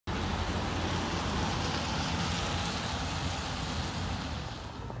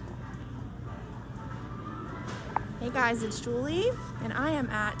Hey guys, it's Julie, and I am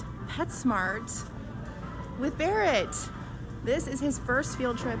at Petsmart with Barrett. This is his first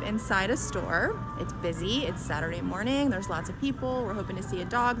field trip inside a store. It's busy, it's Saturday morning, there's lots of people. We're hoping to see a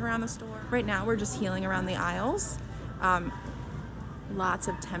dog around the store. Right now we're just heeling around the aisles. Lots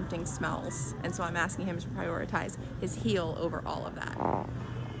of tempting smells, and so I'm asking him to prioritize his heel over all of that.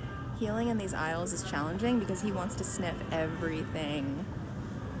 Heeling in these aisles is challenging because he wants to sniff everything.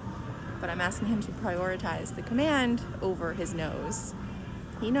 But I'm asking him to prioritize the command over his nose.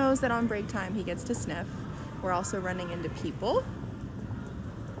 He knows that on break time he gets to sniff. We're also running into people,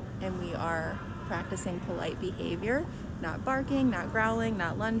 and we are practicing polite behavior, not barking, not growling,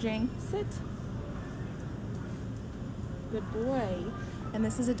 not lunging. Sit. Good boy. And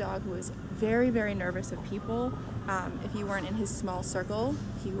this is a dog who is very, very nervous of people. If you weren't in his small circle,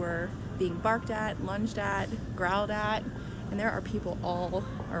 you were being barked at, lunged at, growled at. And there are people all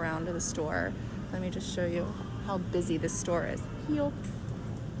around the store. Let me just show you how busy this store is. Heel.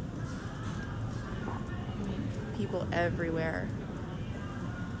 I mean, people everywhere.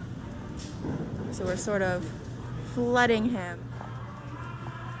 So we're sort of flooding him.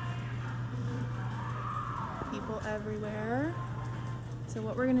 People everywhere. So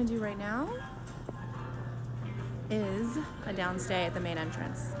what we're gonna do right now is a downstay at the main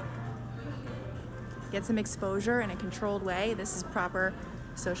entrance. Get some exposure in a controlled way. This is proper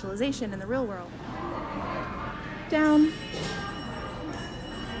socialization in the real world. Down.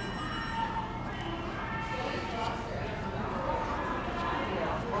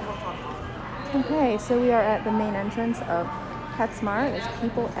 Okay, so we are at the main entrance of Petsmart. There's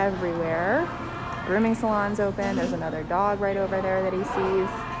people everywhere. Grooming salon's open. There's another dog right over there that he sees.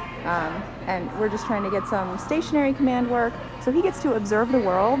 And we're just trying to get some stationary command work so he gets to observe the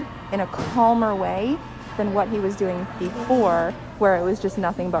world in a calmer way than what he was doing before, where it was just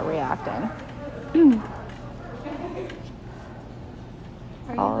nothing but reacting.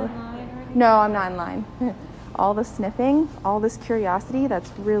 No, I'm not in line. All the sniffing, all this curiosity,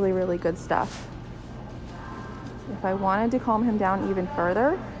 that's really, really good stuff. If I wanted to calm him down even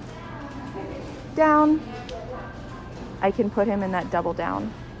further, down, I can put him in that double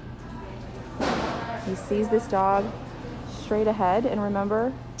down. He sees this dog straight ahead, and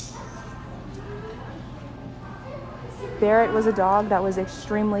remember, Barrett was a dog that was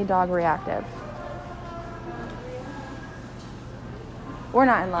extremely dog reactive. We're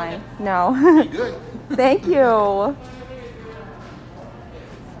not in line. No. Good. Thank you.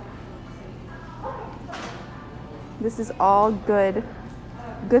 This is all good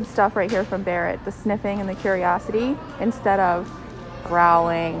stuff right here from Barrett. The sniffing and the curiosity instead of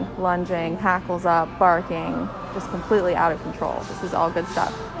growling, lunging, hackles up, barking, just completely out of control. This is all good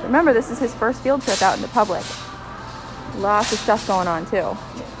stuff. Remember, this is his first field trip out in the public. Lots of stuff going on too.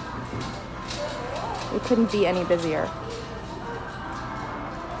 It couldn't be any busier.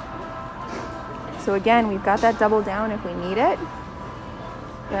 So again, we've got that double down if we need it.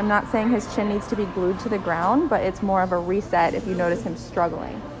 I'm not saying his chin needs to be glued to the ground, but it's more of a reset if you notice him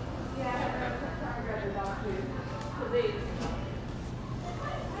struggling.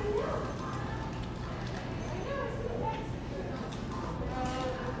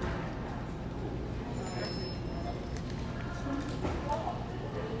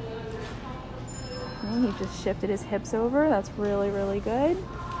 Okay, he just shifted his hips over. That's really, really good.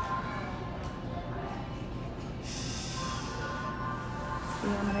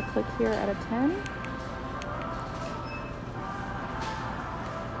 I'm going to click here at a 10.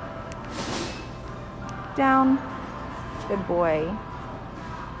 Down. Good boy.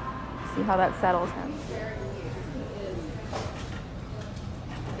 See how that settles him.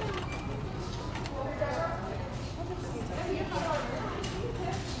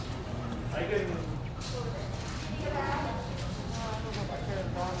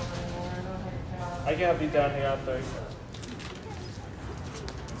 I can't be down here out there.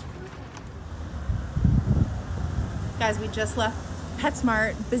 Guys, we just left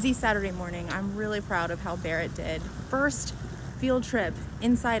Petsmart, busy Saturday morning. I'm really proud of how Barrett did. First field trip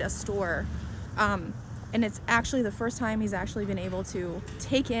inside a store. And it's actually the first time he's actually been able to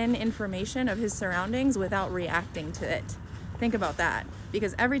take in information of his surroundings without reacting to it. Think about that.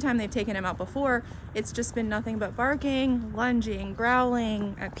 Because every time they've taken him out before, it's just been nothing but barking, lunging,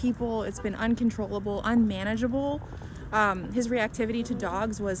 growling at people. It's been uncontrollable, unmanageable. His reactivity to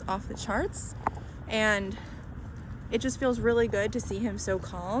dogs was off the charts. And it just feels really good to see him so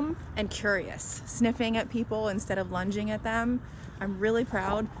calm and curious, sniffing at people instead of lunging at them. I'm really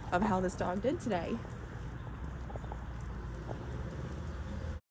proud of how this dog did today.